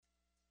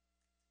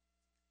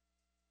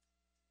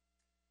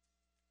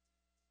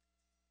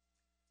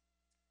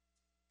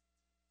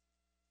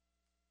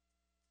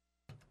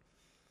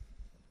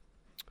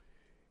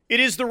It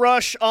is The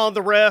Rush on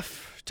the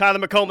Ref. Tyler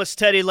McComas,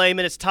 Teddy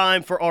Lehman. It's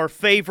time for our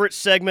favorite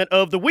segment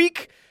of the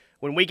week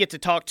when we get to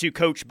talk to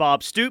Coach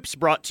Bob Stoops,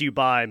 brought to you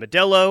by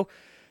Modelo.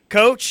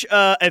 Coach,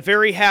 a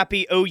very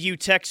happy OU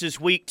Texas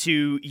week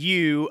to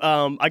you.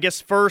 I guess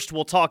first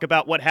we'll talk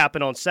about what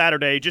happened on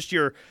Saturday, just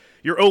your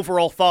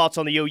overall thoughts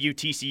on the OU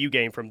TCU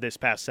game from this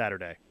past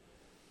Saturday.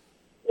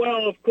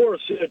 Well, of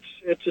course,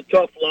 it's a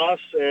tough loss,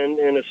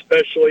 and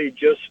especially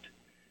just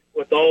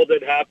with all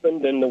that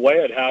happened and the way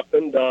it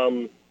happened.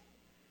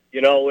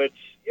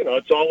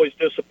 It's always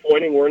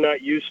disappointing. We're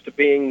not used to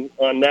being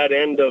on that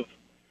end of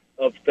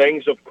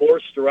things, of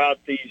course, throughout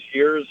these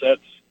years.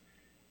 That's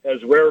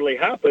has rarely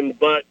happened.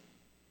 But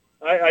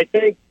I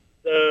think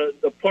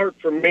the part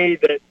for me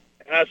that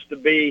has to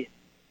be,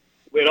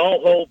 we'd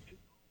all hoped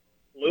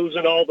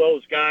losing all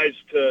those guys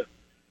to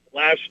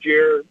last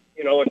year,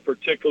 in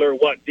particular,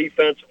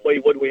 defensively,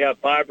 would we have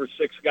 5 or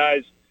 6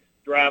 guys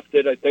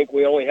drafted? I think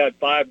we only had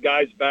 5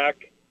 guys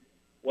back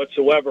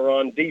whatsoever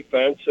on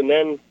defense. And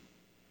then,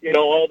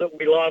 all that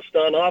we lost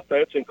on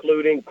offense,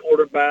 including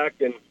quarterback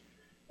and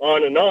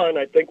on,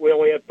 I think we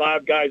only had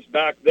 5 guys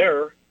back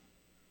there,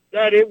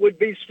 that it would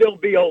still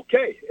be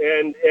okay.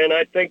 And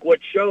I think what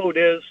showed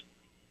is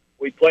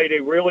we played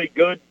a really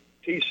good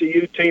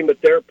TCU team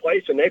at their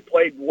place, and they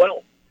played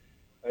well.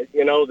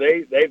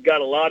 They've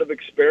got a lot of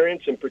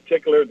experience. In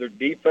particular, their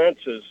defense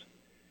is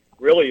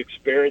really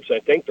experienced. I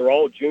think they're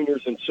all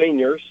juniors and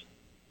seniors.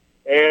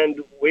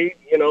 And we,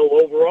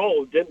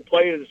 overall didn't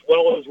play as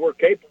well as we're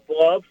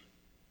capable of.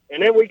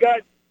 And then we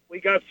got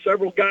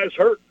several guys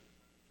hurt,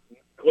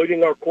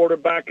 including our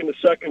quarterback in the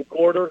second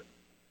quarter,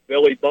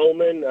 Billy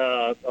Bowman,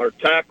 our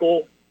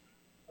tackle.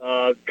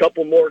 A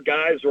couple more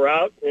guys were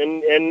out,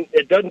 and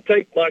it doesn't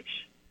take much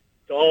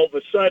to all of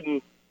a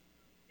sudden,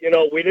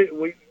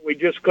 we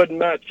just couldn't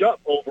match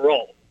up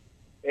overall,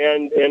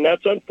 and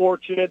that's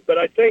unfortunate. But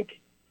I think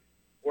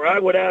where I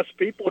would ask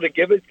people to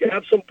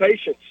have some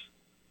patience.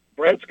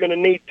 Brent's going to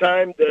need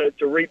time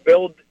to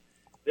rebuild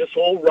this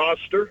whole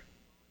roster.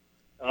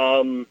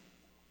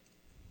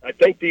 I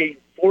think the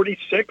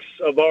 46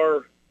 of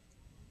our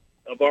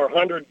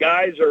 100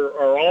 guys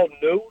are all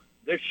new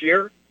this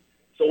year.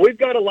 So we've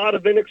got a lot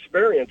of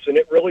inexperience, and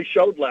it really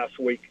showed last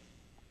week.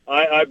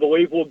 I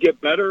believe we'll get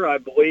better. I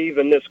believe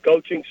in this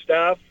coaching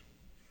staff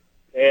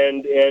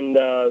and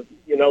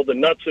the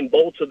nuts and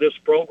bolts of this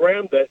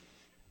program that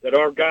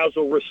our guys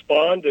will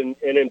respond and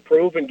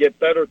improve and get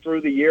better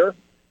through the year.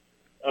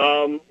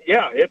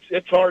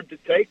 It's hard to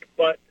take,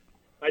 but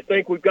I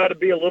think we've got to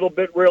be a little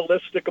bit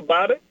realistic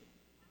about it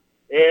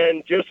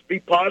and just be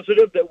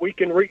positive that we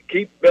can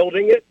keep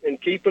building it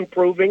and keep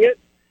improving it.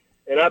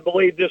 And I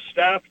believe this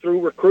staff,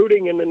 through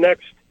recruiting in the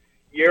next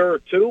year or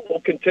two,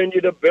 will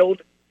continue to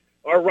build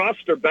our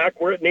roster back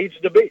where it needs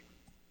to be.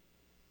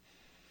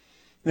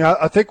 Yeah,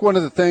 I think one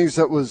of the things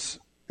that was,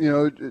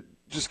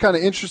 just kind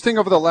of interesting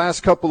over the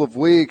last couple of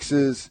weeks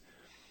is,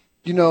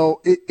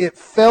 it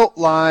felt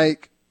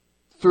like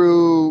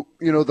through,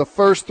 the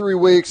first 3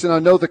 weeks, and I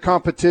know the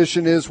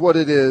competition is what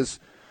it is,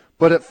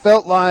 but it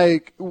felt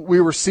like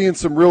we were seeing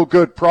some real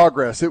good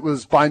progress. It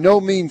was by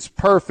no means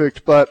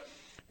perfect, but,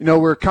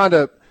 we're kind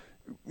of,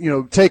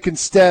 taking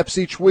steps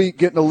each week,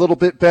 getting a little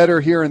bit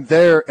better here and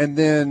there, and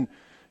then,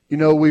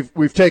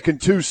 we've taken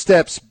 2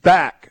 steps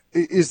back.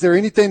 Is there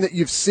anything that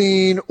you've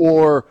seen,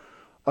 or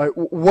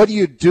what do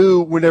you do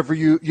whenever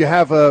you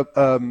have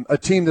a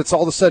team that's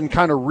all of a sudden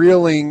kind of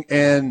reeling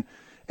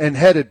and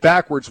headed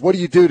backwards? What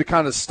do you do to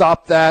kind of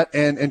stop that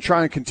and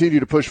try and continue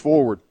to push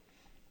forward?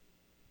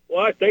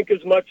 Well, I think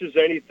as much as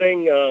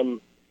anything,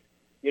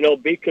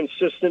 be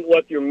consistent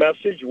with your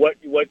message, what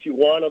you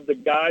want of the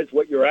guys,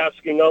 what you're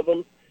asking of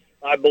them.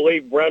 I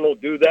believe Brent will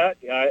do that.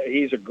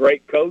 He's a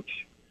great coach,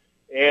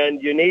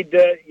 and you need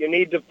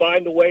to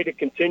find a way to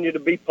continue to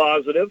be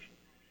positive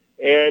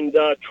and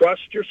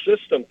trust your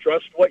system,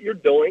 trust what you're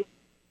doing,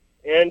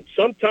 and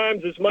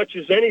sometimes, as much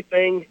as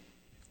anything,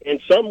 in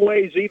some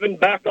ways, even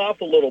back off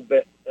a little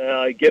bit.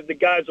 Give the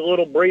guys a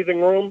little breathing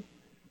room.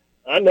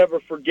 I never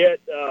forget,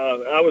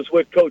 I was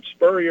with Coach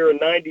Spurrier in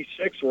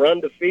 '96. We're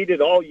undefeated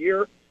all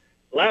year.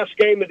 Last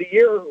game of the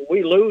year,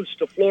 we lose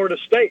to Florida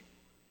State.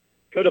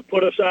 Could have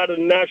put us out of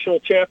the national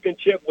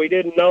championship. We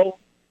didn't know.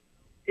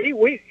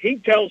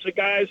 He tells the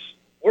guys,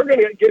 we're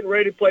going to get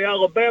ready to play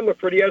Alabama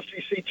for the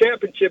SEC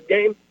championship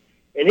game.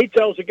 And he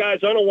tells the guys,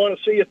 I don't want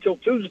to see you till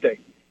Tuesday.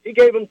 He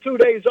gave them 2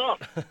 days off.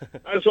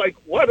 I was like,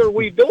 what are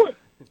we doing?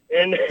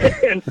 And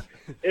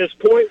his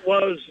point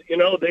was,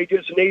 they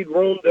just need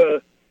room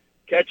to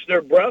catch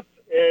their breath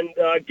and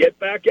get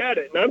back at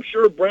it. And I'm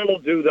sure Brent will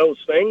do those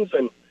things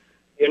and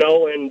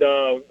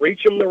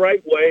reach them the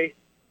right way,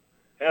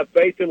 have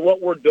faith in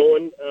what we're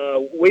doing.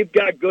 We've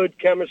got good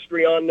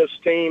chemistry on this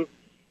team.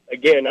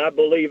 Again, I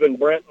believe in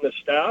Brent and the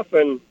staff.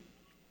 And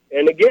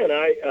again,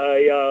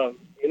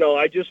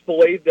 I just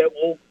believe that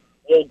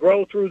we'll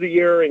grow through the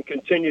year and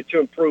continue to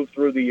improve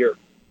through the year.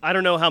 I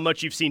don't know how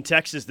much you've seen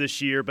Texas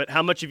this year, but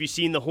how much have you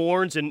seen the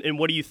Horns, and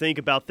what do you think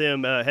about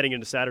them heading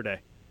into Saturday?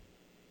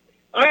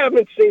 I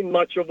haven't seen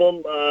much of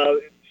them,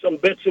 some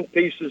bits and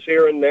pieces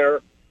here and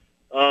there.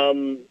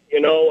 I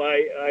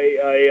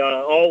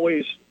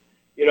always,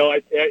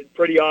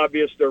 pretty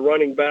obvious their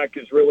running back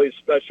is really a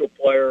special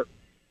player,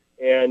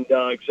 and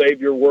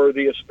Xavier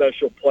Worthy a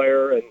special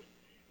player, and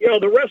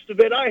the rest of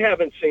it I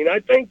haven't seen. I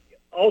think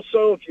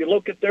also if you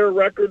look at their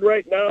record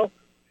right now,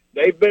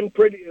 they've been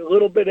a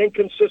little bit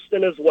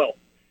inconsistent as well.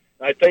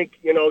 I think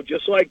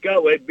just like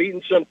they've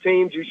beaten some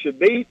teams you should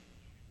beat,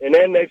 and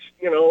then they've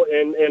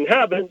and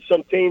haven't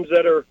some teams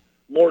that are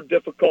more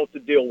difficult to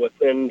deal with,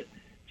 and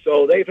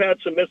so they've had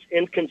some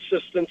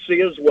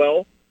inconsistency as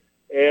well,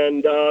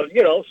 and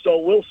so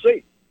we'll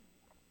see.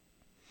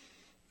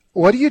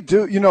 What do you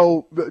do?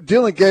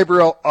 Dylan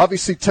Gabriel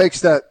obviously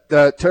takes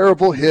that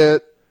terrible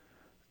hit.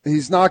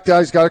 He's knocked out.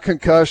 He's got a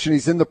concussion.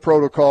 He's in the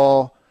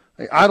protocol.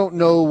 I don't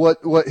know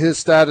what his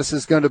status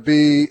is going to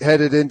be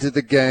headed into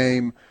the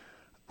game.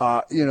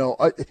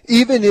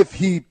 Even if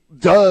he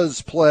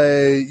does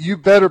play, you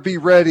better be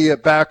ready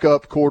at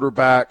backup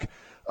quarterback.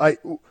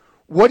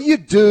 What do you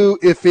do,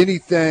 if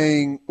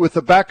anything, with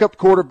a backup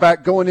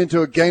quarterback going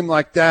into a game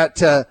like that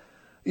to,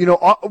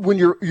 when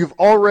you've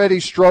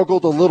already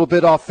struggled a little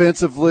bit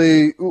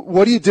offensively?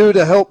 What do you do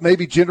to help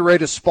maybe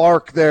generate a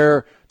spark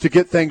there to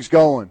get things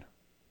going?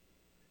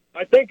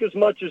 I think as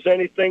much as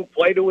anything,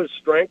 play to his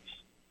strengths.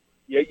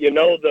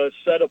 The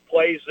set of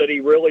plays that he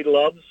really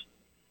loves.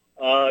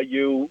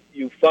 You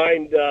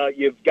find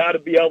you've got to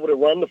be able to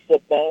run the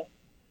football,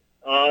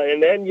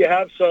 and then you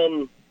have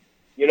some,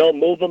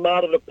 move them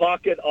out of the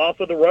pocket, off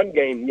of the run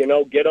game.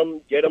 Get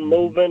them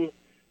moving.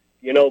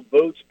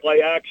 Boots,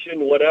 play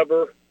action,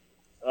 whatever.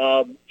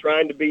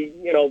 Trying to be,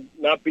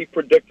 not be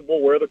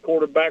predictable where the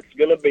quarterback's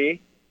going to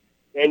be,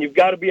 and you've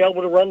got to be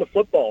able to run the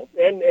football.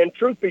 And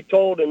truth be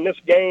told, in this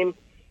game,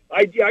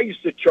 I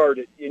used to chart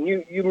it, and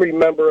you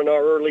remember in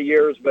our early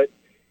years, but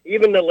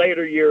even the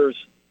later years.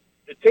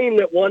 The team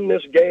that won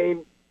this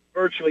game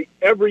virtually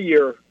every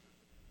year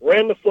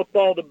ran the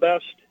football the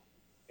best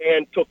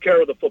and took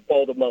care of the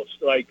football the most.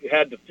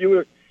 Had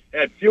fewer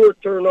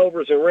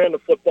turnovers and ran the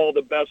football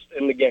the best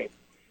in the game.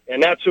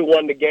 And that's who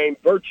won the game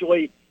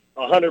virtually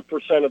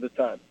 100% of the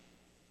time.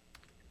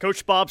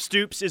 Coach Bob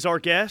Stoops is our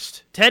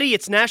guest. Teddy,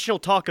 it's National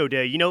Taco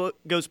Day.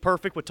 It goes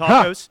perfect with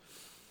tacos. Huh.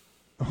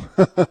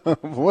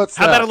 What's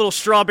How that? about a little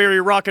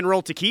strawberry rock and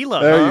roll tequila?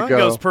 There you go.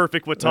 Goes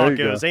perfect with There you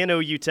tacos. And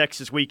OU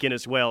Texas weekend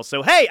as well.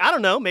 So, hey, I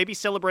don't know, maybe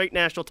celebrate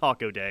National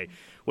Taco Day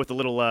with a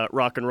little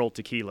rock and roll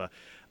tequila.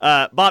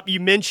 Bob,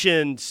 you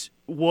mentioned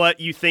what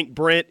you think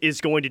Brent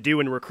is going to do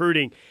in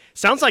recruiting.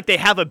 Sounds like they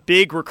have a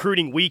big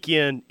recruiting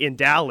weekend in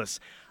Dallas.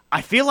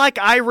 I feel like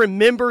I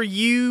remember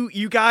you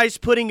guys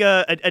putting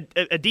a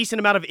decent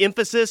amount of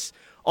emphasis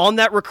on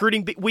that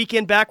recruiting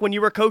weekend back when you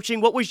were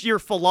coaching. What was your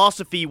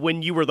philosophy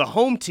when you were the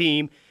home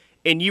team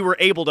and you were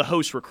able to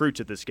host recruits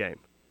at this game?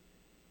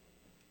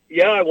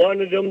 Yeah, I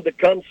wanted them to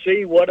come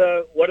see what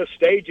a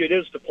stage it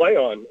is to play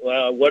on.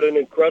 What an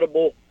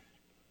incredible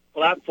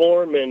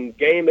platform and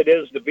game it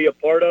is to be a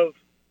part of.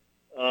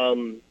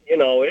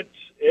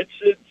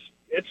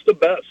 It's the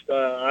best.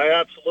 I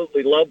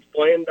absolutely loved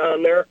playing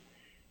down there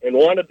and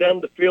wanted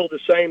them to feel the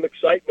same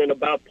excitement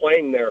about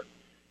playing there.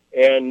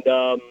 And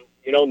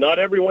not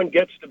everyone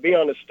gets to be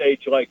on a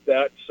stage like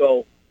that.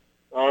 So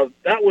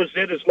that was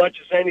it as much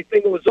as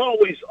anything. It was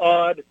always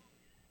odd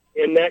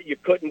in that you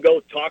couldn't go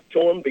talk to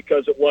them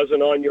because it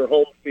wasn't on your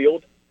home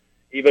field,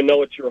 even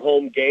though it's your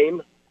home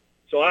game.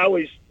 So I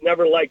always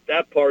never liked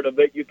that part of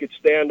it. You could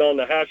stand on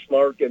the hash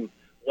mark and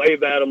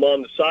wave at them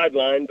on the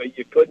sideline, but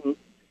you couldn't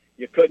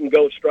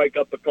go strike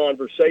up a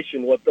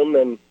conversation with them.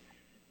 And,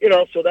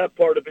 so that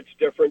part of it's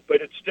different,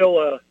 but it's still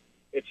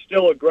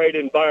a great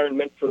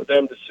environment for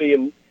them to see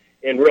and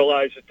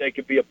realize that they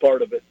could be a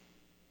part of it.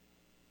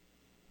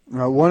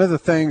 One of the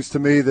things to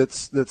me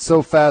that's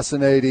so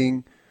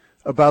fascinating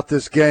about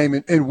this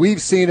game, and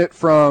we've seen it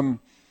from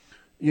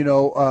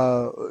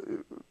a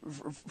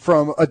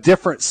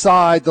different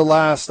side the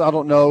last,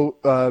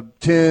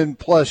 10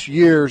 plus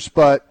years,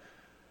 but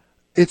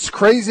it's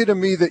crazy to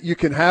me that you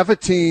can have a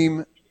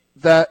team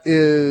that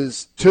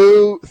is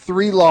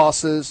 2-3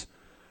 losses,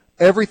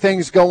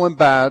 everything's going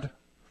bad,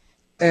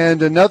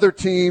 and another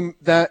team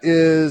that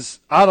is,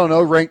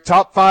 ranked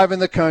top 5 in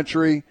the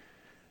country,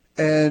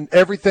 and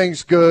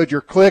everything's good.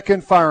 You're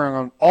clicking, firing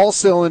on all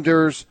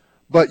cylinders,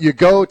 but you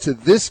go to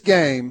this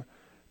game,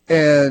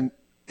 and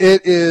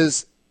it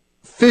is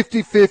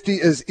 50-50,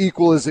 as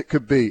equal as it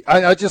could be.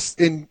 I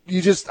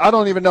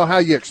don't even know how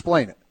you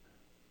explain it.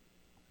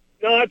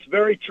 No, that's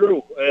very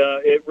true.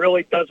 It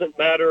really doesn't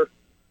matter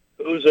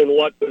who's in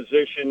what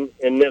position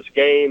in this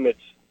game. It's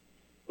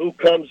who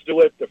comes to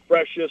it the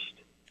freshest,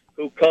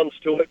 who comes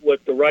to it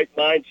with the right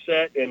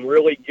mindset and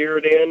really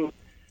geared in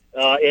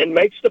and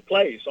makes the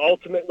plays.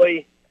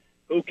 Ultimately,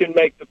 who can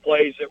make the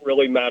plays that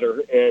really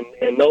matter.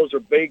 And those are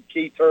big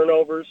key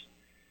turnovers.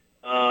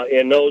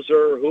 And those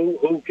are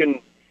who can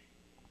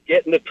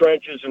get in the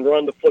trenches and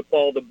run the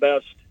football the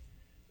best.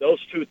 Those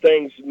two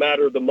things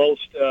matter the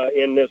most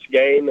in this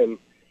game. And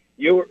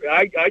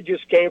I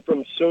just came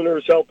from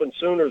Sooners helping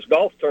Sooners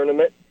golf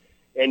tournament,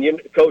 and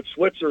Coach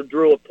Switzer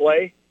drew a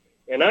play,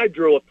 and I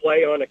drew a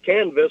play on a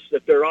canvas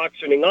that they're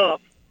auctioning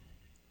off.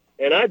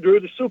 and I drew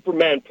the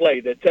Superman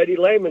play that Teddy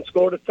Lehman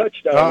scored a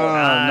touchdown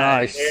on.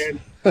 Nice. And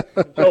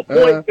so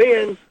point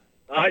being,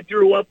 I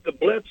drew up the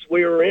blitz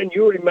we were in.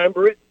 You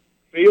remember it.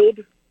 Field,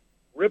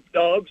 Rip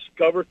Dogs,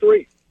 cover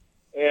 3.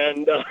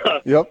 And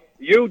Yep.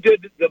 you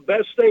did the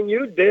best thing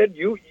you did.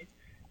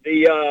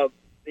 The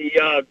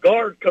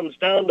guard comes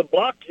down to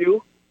block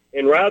you,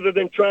 and rather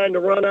than trying to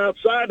run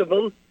outside of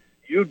him,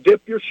 you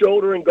dip your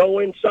shoulder and go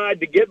inside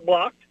to get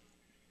blocked.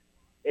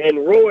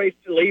 And Roy,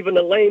 leaving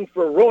a lane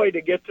for Roy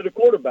to get to the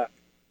quarterback.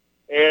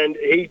 And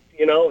he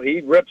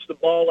rips the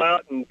ball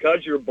out, and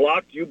because you're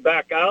blocked, you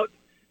back out,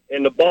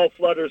 and the ball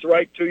flutters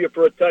right to you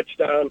for a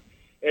touchdown.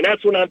 And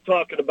that's what I'm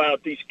talking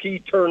about. These key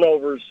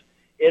turnovers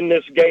in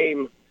this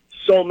game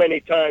so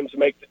many times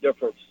make the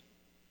difference.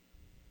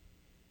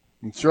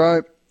 That's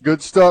right.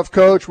 Good stuff,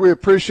 Coach. We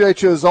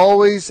appreciate you as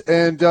always,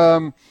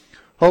 and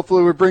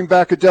hopefully we bring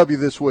back a W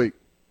this week.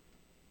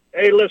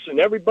 Hey, listen,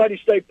 everybody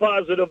stay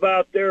positive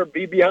out there.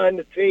 Be behind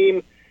the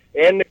team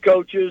and the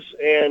coaches,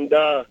 and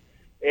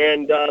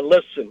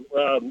listen,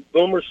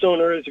 Boomer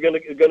Sooner is going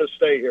to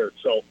stay here.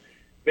 So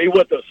be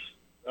with us.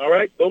 All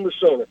right, Boomer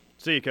Sooner.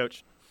 See you,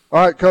 Coach.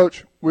 All right,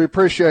 Coach. We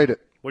appreciate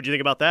it. What do you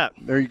think about that?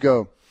 There you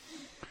go.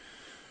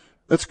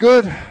 That's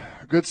good.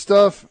 Good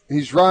stuff.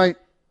 He's right.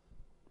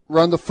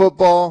 Run the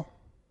football.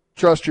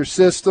 Trust your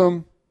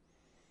system.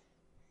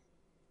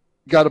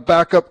 Got a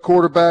backup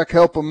quarterback.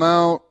 Help him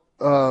out.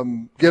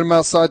 Get him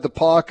outside the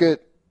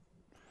pocket.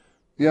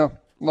 Yeah,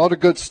 a lot of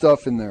good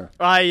stuff in there.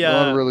 A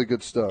lot of really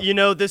good stuff.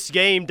 This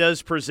game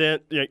does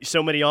present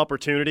so many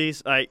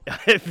opportunities. I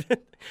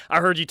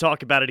heard you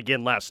talk about it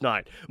again last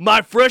night.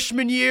 My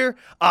freshman year,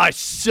 I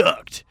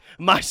sucked.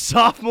 My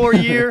sophomore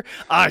year,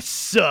 I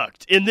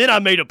sucked. And then I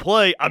made a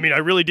play. I mean, I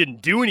really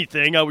didn't do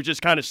anything. I was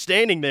just kind of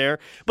standing there.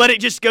 But it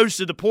just goes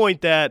to the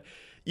point that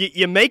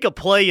you make a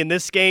play in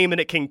this game, and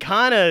it can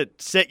kind of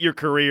set your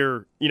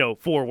career,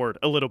 forward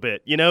a little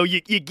bit. You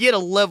get a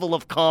level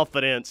of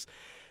confidence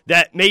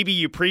that maybe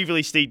you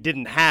previously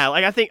didn't have.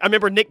 Like I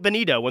remember Nick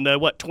Benito in the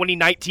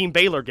 2019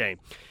 Baylor game.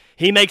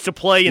 He makes a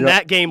play in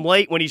that game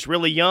late when he's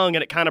really young,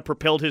 and it kind of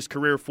propelled his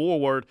career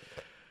forward.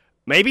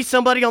 Maybe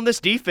somebody on this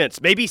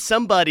defense, maybe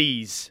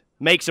somebody's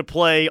makes a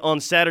play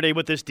on Saturday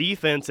with this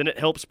defense, and it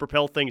helps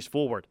propel things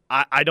forward.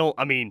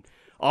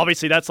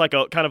 Obviously, that's like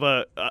a kind of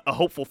a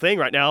hopeful thing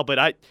right now,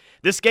 but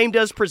this game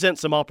does present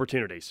some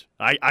opportunities.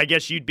 I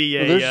guess you'd be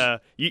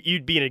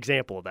you'd be an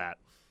example of that.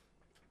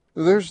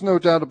 There's no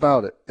doubt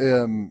about it,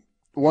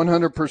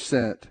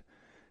 100%.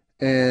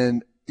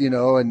 And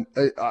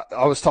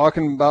I was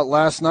talking about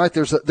last night.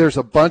 There's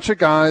a bunch of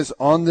guys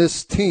on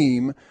this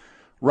team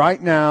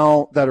right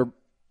now that are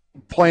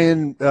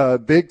playing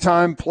big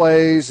time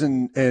plays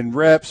and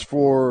reps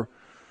for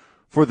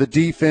the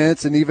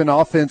defense and even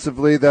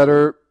offensively that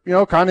are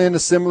kind of in a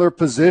similar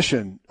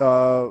position,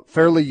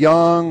 fairly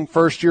young,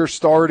 first year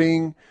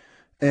starting,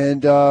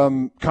 and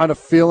kind of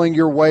feeling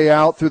your way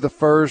out through the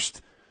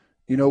first,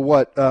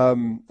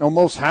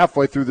 almost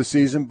halfway through the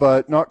season,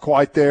 but not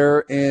quite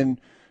there.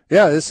 And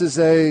yeah, this is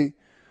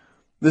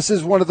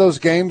one of those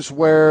games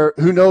where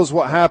who knows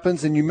what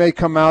happens, and you may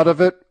come out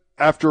of it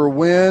after a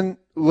win,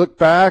 look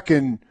back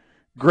and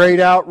grade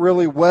out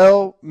really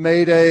well,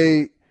 made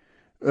a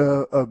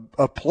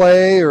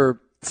play or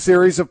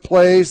series of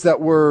plays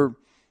that were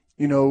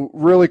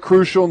really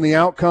crucial in the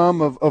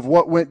outcome of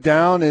what went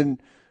down.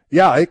 And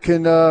yeah, it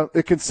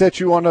can set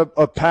you on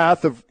a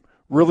path of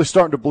really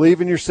starting to believe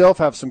in yourself,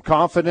 have some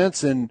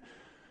confidence, and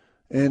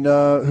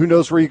who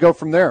knows where you go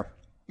from there.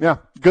 Yeah,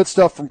 good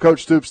stuff from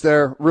Coach Stoops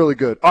there. Really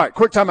good. All right,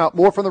 quick timeout.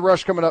 More from The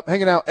Rush coming up.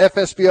 Hanging out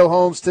FSBO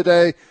Homes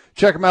today.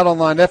 Check them out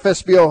online,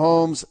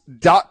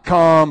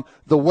 fsbohomes.com.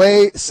 The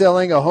way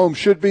selling a home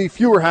should be.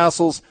 Fewer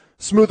hassles,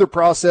 smoother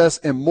process,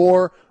 and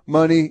more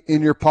money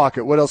in your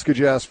pocket. What else could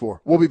you ask for?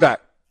 We'll be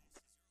back.